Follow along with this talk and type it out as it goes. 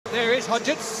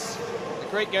Hodgetts. The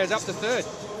Greek goes up to third.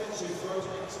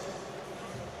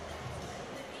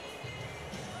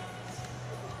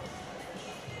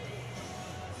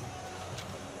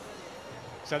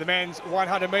 So the men's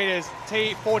 100 metres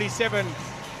T47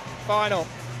 final.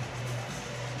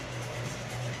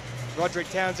 Roderick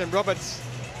Townsend Roberts,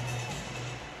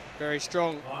 very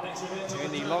strong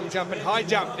in the long jump and high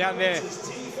jump down there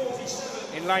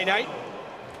in lane 8.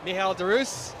 Michal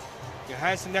Darus,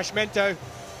 Yohansson, Nascimento,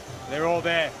 they're all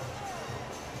there.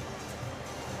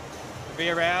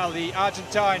 Villarreal, the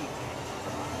Argentine,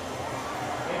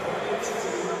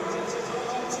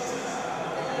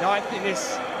 ninth in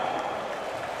this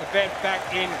event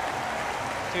back in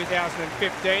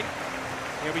 2015.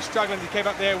 He'll be struggling to keep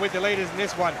up there with the leaders in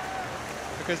this one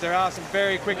because there are some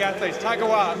very quick athletes.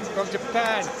 Tagawa from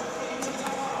Japan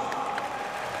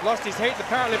lost his heat at the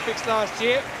Paralympics last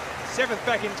year, 7th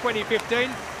back in 2015.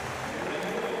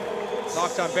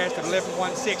 Lifetime best of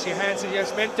 11.16. Yohansson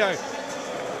Nascimento,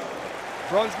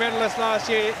 bronze medalist last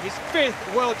year, his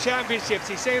 5th World Championships.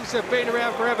 He seems to have been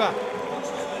around forever.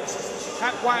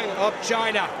 Hat Wang of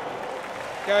China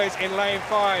goes in lane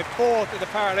 5, 4th at the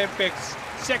Paralympics,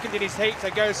 2nd in his heat, so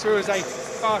goes through as a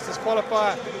fastest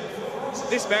qualifier.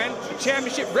 This man, a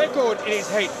championship record in his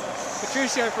heat.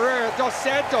 Petrucio Ferreira dos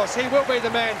Santos, he will be the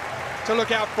man to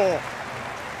look out for.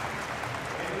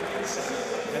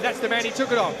 And that's the man he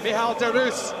took it on, Michal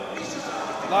Darus.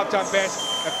 Lifetime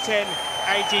best of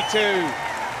 10.82.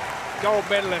 Gold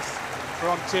medalist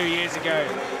from 2 years ago.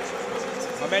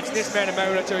 I mentioned this man a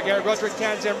moment or two ago, Roderick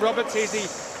Townsend Roberts. He's the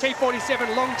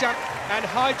T47 long jump and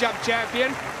high jump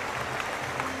champion.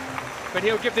 But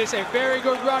he'll give this a very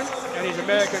good run, and his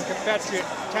American compatriot,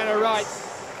 Tanner Wright,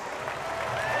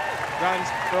 runs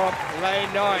from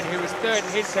lane 9, who was 3rd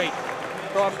in his heat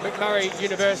from McMurray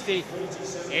University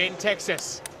in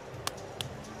Texas.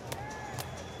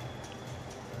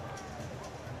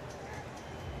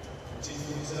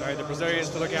 So the Brazilians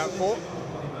to look out for.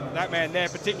 That man there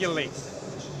particularly,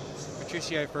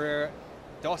 Petrucio Ferreira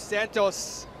dos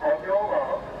Santos,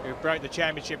 who broke the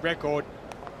championship record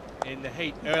in the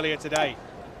heat earlier today.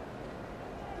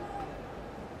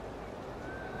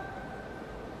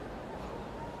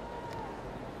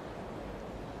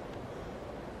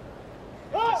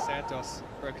 Dos Santos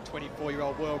broke a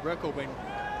 24-year-old world record when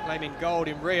claiming gold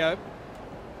in Rio.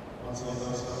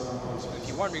 If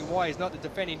you're wondering why he's not the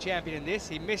defending champion in this,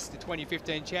 he missed the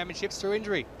 2015 championships through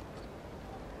injury.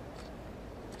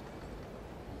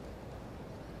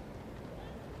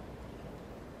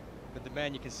 But the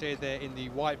man you can see there in the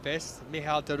white vest,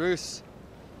 Michal Darus,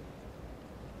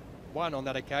 won on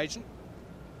that occasion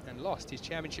and lost his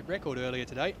championship record earlier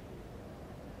today.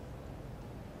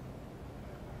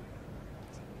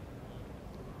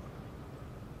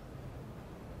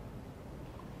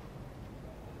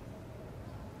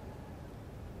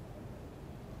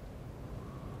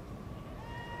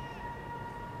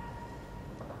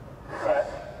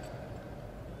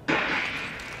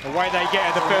 Away they get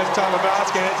at the first time of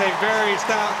asking. It's a very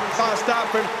fast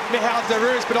start from Michal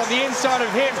Darus, but on the inside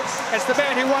of him, it's the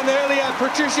man who won earlier,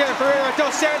 Petrucio Ferreira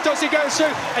dos Santos, who goes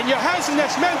through, and Yohansson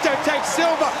Nascimento takes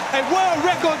silver, a world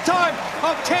record time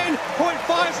of 10.54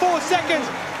 seconds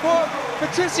for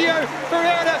Petrucio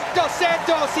Ferreira dos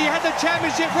Santos. He had the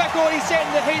championship record he set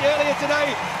in the heat earlier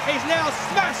today. He's now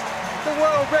smashed the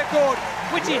world record,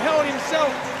 which he held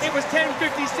himself. It was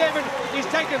 10.57. He's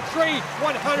taken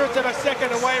 3/100ths of a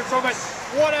second away from it.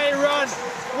 What a run,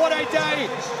 what a day,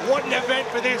 what an event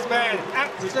for this man.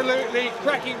 Absolutely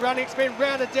cracking run. It's been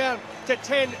rounded down to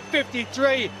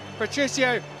 10.53.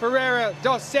 Petrucio Ferreira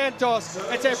dos Santos.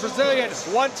 It's a Brazilian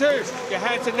 1-2.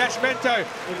 Yohansson Nascimento.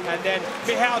 And then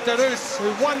Michal Darus,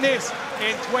 who won this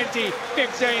in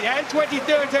 2015 and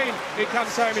 2013. He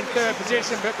comes home in 3rd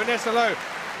position, but Vanessa Lowe,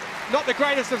 not the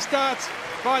greatest of starts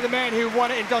by the man who won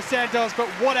it in Dos Santos, but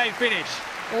what a finish.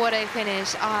 What a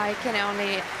finish. I can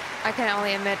only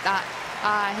admit that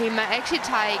he may actually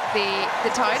take the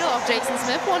title of Jason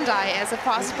Smith one day as a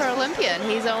fastest Paralympian.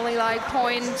 He's only like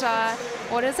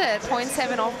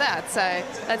 0.7 off that. So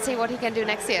let's see what he can do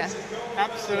next year.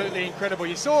 Absolutely incredible.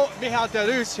 You saw Michal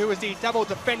Darus, who was the double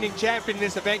defending champion in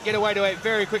this event, get away to a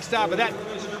very quick start, but that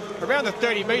around the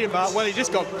 30-metre mark, well, he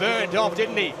just got burned off,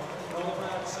 didn't he?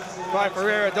 By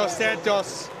Ferreira dos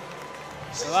Santos.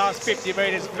 The last 50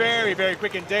 metres, very, very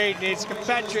quick indeed. And his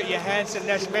compatriot Yohansson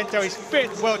Nascimento, his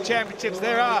 5th World Championships.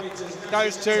 There are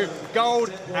those two.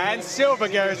 Gold and silver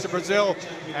goes to Brazil.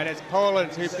 And it's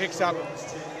Poland who picks up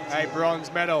a bronze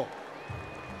medal.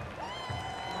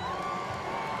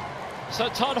 So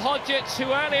Todd Hodgetts,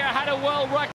 who earlier had a world record.